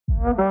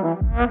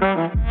Welcome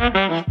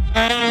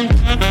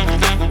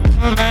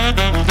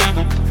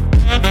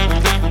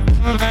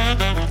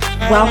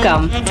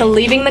to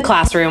Leaving the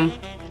Classroom.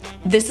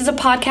 This is a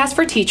podcast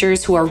for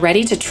teachers who are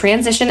ready to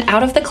transition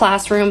out of the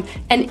classroom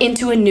and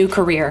into a new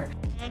career.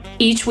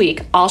 Each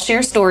week, I'll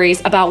share stories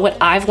about what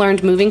I've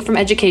learned moving from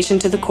education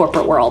to the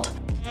corporate world.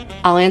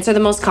 I'll answer the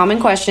most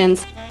common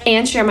questions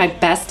and share my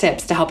best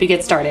tips to help you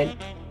get started.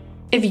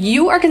 If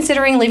you are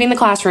considering leaving the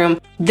classroom,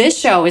 this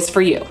show is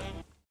for you.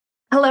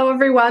 Hello,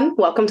 everyone.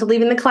 Welcome to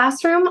Leaving the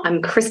Classroom.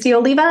 I'm Christy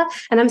Oliva,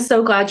 and I'm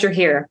so glad you're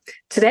here.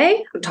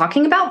 Today, I'm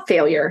talking about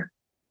failure.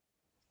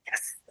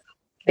 Yes,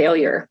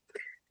 failure.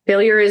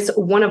 Failure is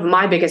one of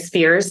my biggest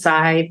fears.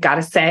 I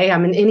gotta say,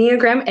 I'm an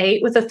Enneagram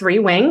 8 with a 3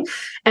 wing,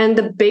 and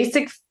the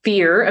basic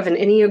fear of an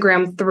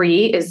Enneagram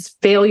 3 is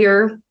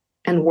failure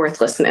and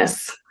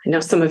worthlessness. I know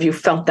some of you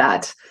felt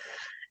that.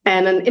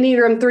 And an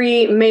Enneagram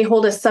 3 may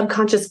hold a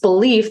subconscious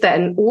belief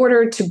that in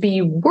order to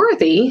be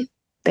worthy,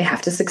 they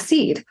have to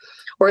succeed,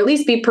 or at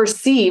least be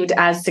perceived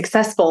as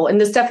successful. And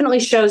this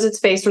definitely shows its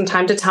face from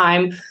time to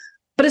time,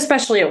 but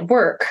especially at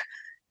work.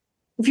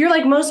 If you're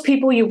like most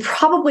people, you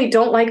probably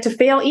don't like to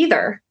fail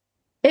either.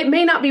 It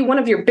may not be one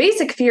of your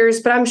basic fears,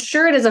 but I'm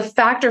sure it is a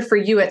factor for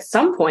you at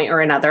some point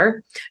or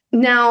another.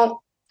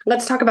 Now,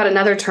 let's talk about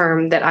another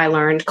term that I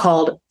learned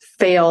called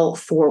fail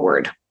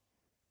forward.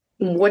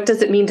 What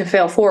does it mean to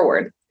fail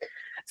forward?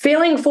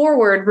 Failing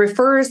forward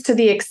refers to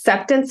the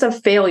acceptance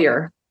of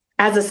failure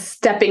as a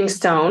stepping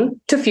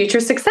stone to future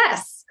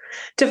success.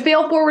 To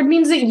fail forward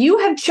means that you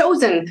have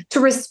chosen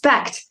to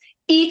respect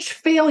each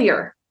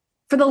failure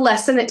for the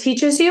lesson it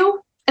teaches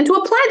you and to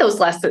apply those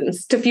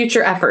lessons to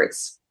future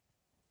efforts,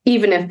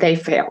 even if they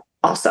fail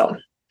also.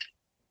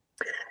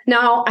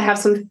 Now, I have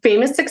some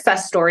famous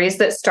success stories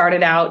that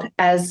started out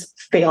as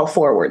fail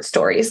forward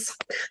stories.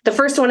 The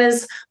first one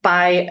is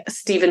by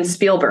Steven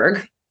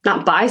Spielberg,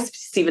 not by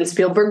Steven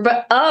Spielberg,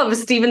 but of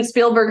Steven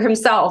Spielberg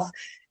himself.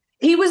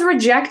 He was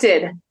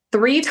rejected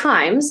 3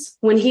 times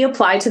when he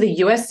applied to the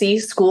USC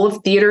School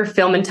of Theater,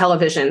 Film, and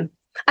Television.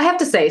 I have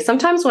to say,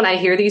 sometimes when I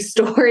hear these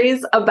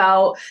stories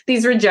about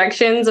these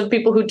rejections of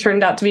people who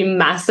turned out to be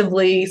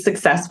massively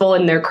successful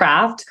in their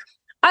craft,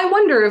 I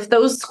wonder if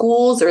those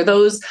schools or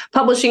those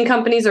publishing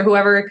companies or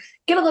whoever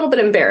get a little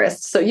bit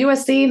embarrassed. So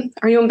USC,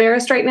 are you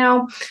embarrassed right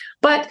now?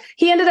 But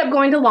he ended up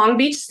going to Long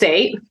Beach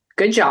State.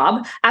 Good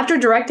job. After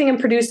directing and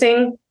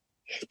producing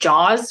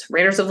Jaws,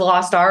 Raiders of the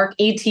Lost Ark,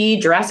 E.T.,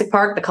 Jurassic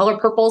Park, The Color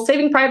Purple,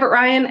 Saving Private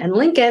Ryan, and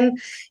Lincoln,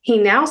 he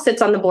now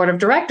sits on the board of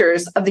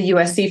directors of the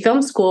USC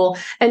Film School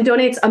and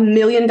donates $1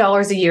 million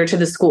a year to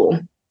the school.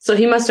 So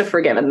he must have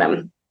forgiven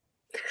them.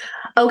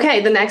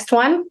 Okay, the next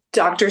one,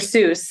 Dr.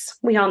 Seuss.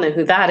 We all know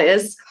who that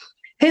is.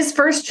 His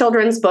first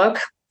children's book,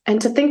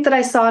 And to Think That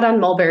I Saw It on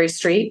Mulberry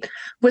Street,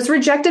 was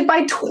rejected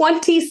by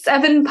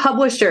 27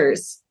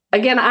 publishers.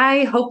 Again,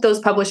 I hope those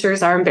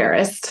publishers are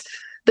embarrassed.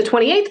 The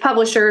 28th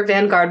publisher,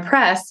 Vanguard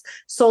Press,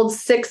 sold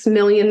 6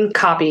 million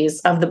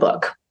copies of the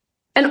book.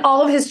 And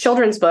all of his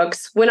children's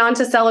books went on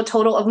to sell a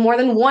total of more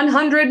than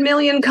 100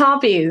 million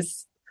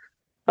copies.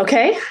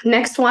 Okay,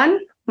 next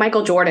one,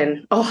 Michael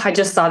Jordan. Oh, I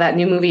just saw that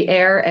new movie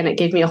Air, and it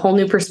gave me a whole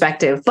new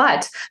perspective.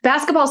 But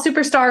basketball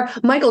superstar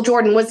Michael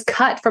Jordan was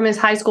cut from his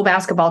high school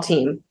basketball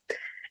team.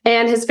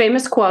 And his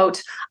famous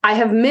quote, "I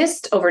have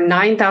missed over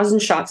 9,000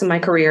 shots in my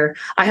career.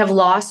 I have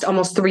lost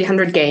almost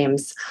 300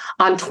 games.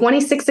 On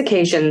 26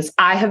 occasions,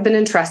 I have been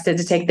entrusted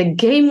to take the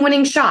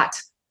game-winning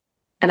shot,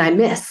 and I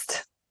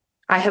missed.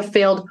 I have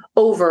failed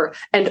over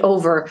and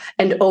over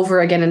and over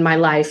again in my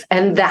life,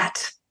 and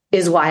that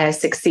is why I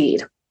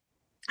succeed."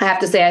 I have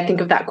to say, I think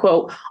of that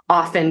quote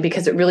often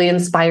because it really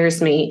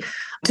inspires me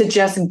to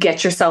just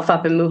get yourself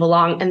up and move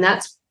along. And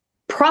that's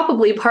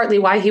probably partly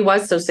why he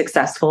was so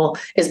successful,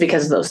 is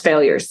because of those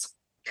failures.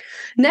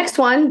 Next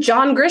one,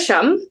 John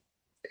Grisham.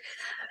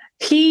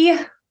 He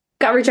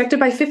got rejected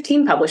by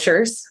 15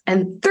 publishers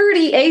and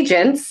 30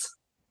 agents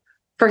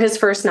for his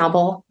first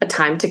novel, A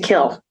Time to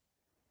Kill.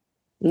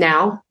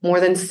 Now, more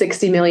than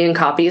 60 million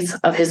copies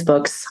of his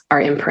books are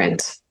in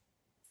print.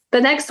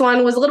 The next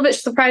one was a little bit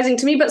surprising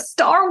to me, but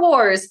Star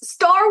Wars.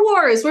 Star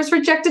Wars was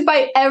rejected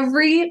by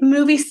every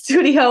movie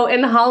studio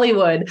in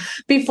Hollywood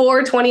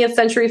before 20th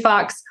Century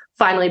Fox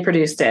finally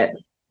produced it.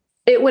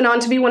 It went on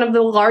to be one of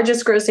the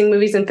largest grossing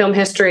movies in film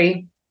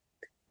history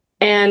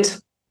and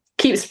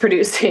keeps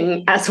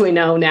producing, as we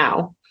know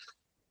now.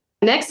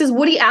 Next is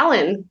Woody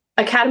Allen.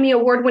 Academy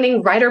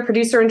Award-winning writer,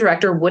 producer, and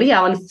director Woody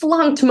Allen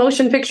flunked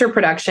motion picture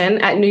production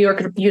at New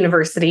York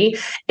University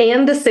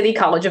and the City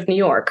College of New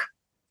York.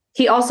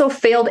 He also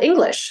failed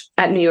English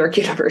at New York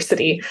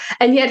University,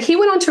 and yet he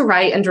went on to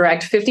write and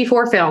direct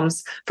 54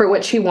 films for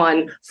which he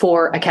won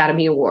 4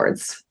 Academy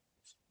Awards.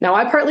 Now,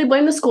 I partly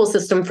blame the school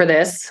system for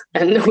this,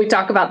 and we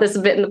talk about this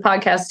a bit in the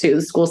podcast too.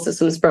 The school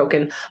system is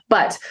broken,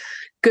 but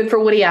good for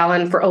Woody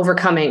Allen for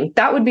overcoming.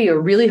 That would be a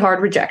really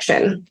hard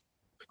rejection.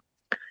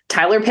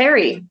 Tyler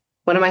Perry,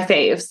 one of my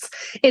faves.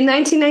 In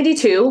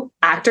 1992,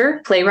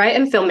 actor, playwright,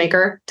 and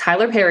filmmaker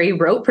Tyler Perry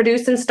wrote,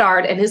 produced, and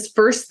starred in his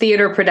first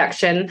theater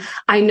production,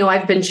 I Know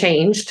I've Been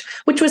Changed,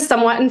 which was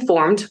somewhat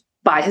informed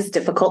by his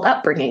difficult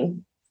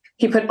upbringing.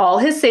 He put all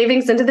his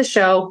savings into the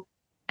show,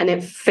 and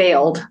it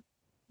failed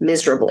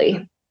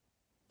miserably.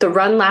 The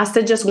run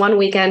lasted just one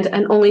weekend,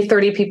 and only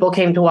 30 people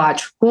came to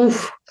watch.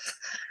 Oof,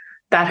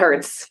 that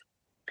hurts.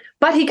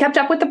 But he kept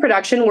up with the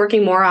production,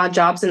 working more odd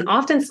jobs, and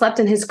often slept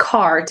in his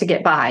car to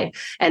get by.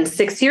 And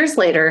 6 years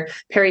later,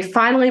 Perry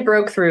finally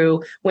broke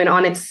through when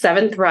on its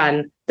 7th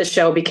run, the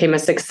show became a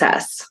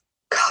success.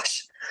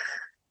 Gosh,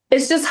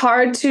 it's just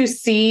hard to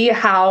see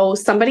how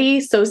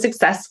somebody so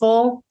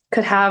successful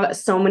could have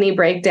so many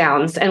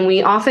breakdowns. And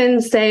we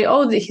often say,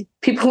 oh, the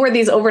people were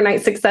these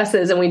overnight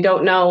successes, and we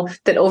don't know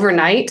that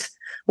overnight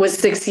was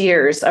 6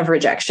 years of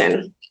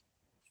rejection.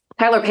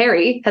 Tyler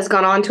Perry has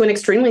gone on to an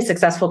extremely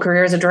successful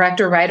career as a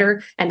director,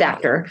 writer, and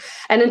actor.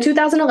 And in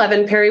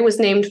 2011, Perry was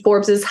named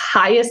Forbes'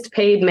 highest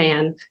paid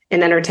man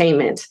in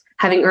entertainment,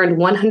 having earned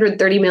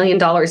 $130 million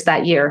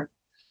that year.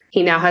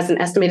 He now has an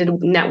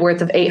estimated net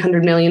worth of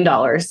 $800 million.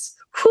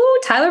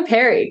 Whew, Tyler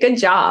Perry, good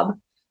job.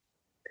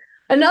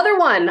 Another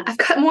one, I've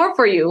got more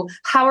for you,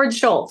 Howard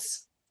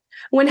Schultz.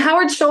 When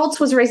Howard Schultz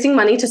was raising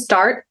money to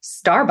start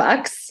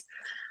Starbucks,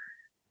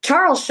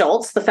 Charles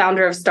Schultz, the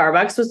founder of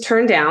Starbucks, was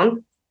turned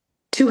down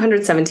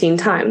 217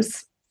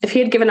 times. If he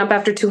had given up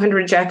after 200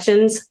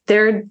 rejections,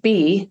 there'd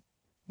be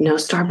no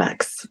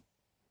Starbucks.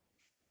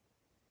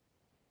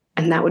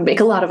 And that would make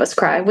a lot of us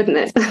cry,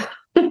 wouldn't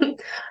it?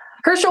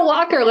 Herschel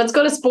Walker, let's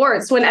go to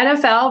sports. When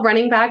NFL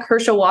running back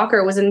Herschel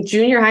Walker was in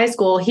junior high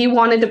school, he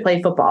wanted to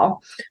play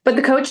football, but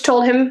the coach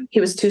told him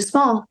he was too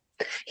small.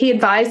 He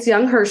advised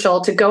young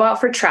Herschel to go out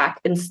for track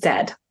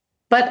instead.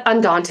 But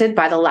undaunted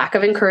by the lack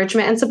of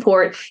encouragement and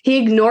support, he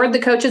ignored the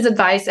coach's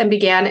advice and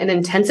began an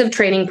intensive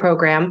training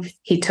program.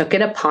 He took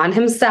it upon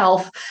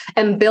himself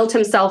and built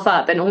himself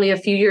up. And only a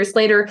few years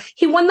later,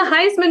 he won the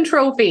Heisman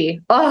Trophy.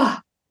 Oh,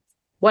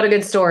 what a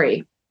good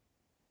story.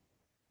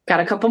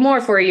 Got a couple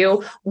more for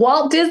you.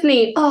 Walt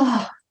Disney.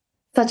 Oh,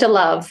 such a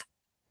love.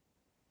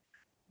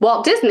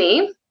 Walt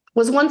Disney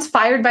was once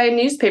fired by a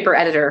newspaper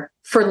editor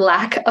for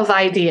lack of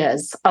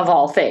ideas, of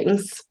all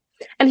things.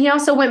 And he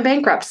also went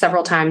bankrupt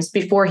several times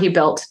before he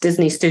built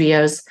Disney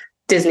Studios,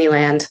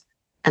 Disneyland,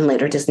 and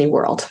later Disney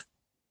World.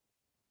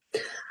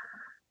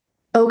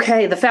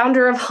 Okay, the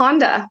founder of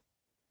Honda.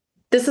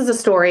 This is a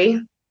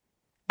story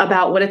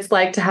about what it's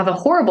like to have a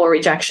horrible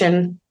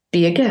rejection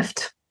be a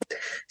gift.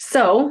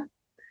 So,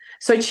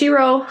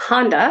 Soichiro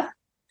Honda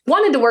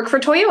wanted to work for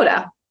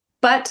Toyota,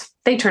 but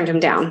they turned him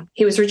down.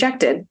 He was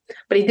rejected,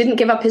 but he didn't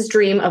give up his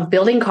dream of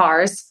building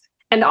cars,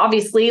 and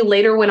obviously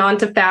later went on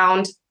to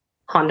found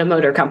Honda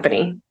Motor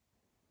Company.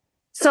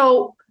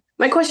 So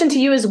my question to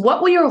you is,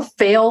 what will your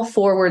fail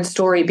forward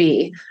story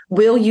be?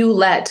 Will you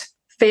let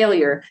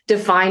failure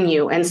define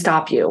you and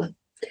stop you?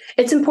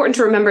 It's important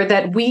to remember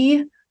that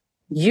we,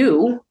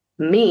 you,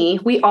 me,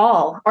 we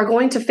all are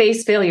going to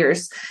face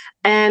failures.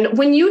 And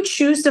when you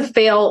choose to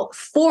fail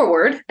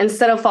forward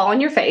instead of fall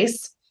on your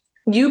face,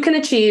 you can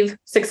achieve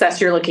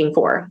success you're looking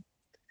for.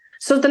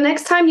 So the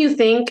next time you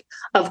think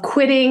of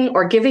quitting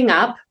or giving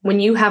up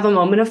when you have a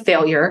moment of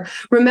failure,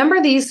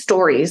 remember these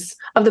stories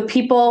of the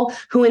people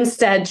who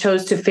instead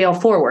chose to fail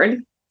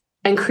forward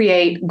and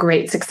create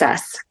great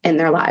success in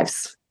their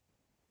lives.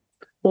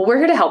 Well, we're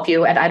here to help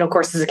you at Idle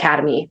Courses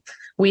Academy.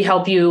 We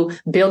help you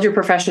build your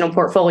professional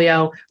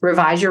portfolio,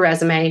 revise your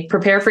resume,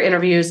 prepare for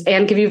interviews,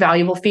 and give you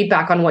valuable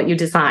feedback on what you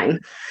design.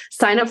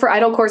 Sign up for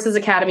Idle Courses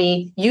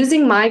Academy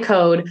using my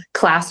code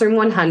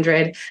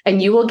Classroom100,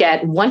 and you will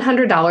get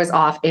 $100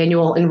 off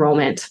annual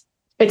enrollment.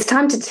 It's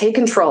time to take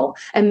control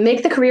and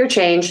make the career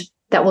change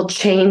that will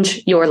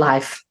change your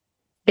life.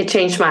 It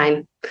changed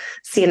mine.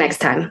 See you next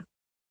time.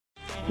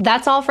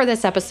 That's all for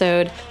this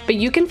episode, but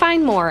you can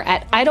find more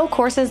at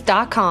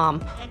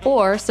idlecourses.com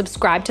or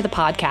subscribe to the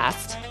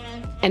podcast.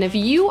 And if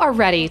you are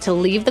ready to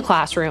leave the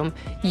classroom,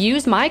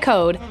 use my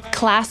code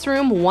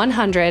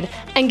Classroom100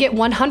 and get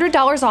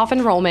 $100 off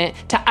enrollment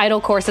to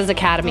Idle Courses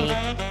Academy.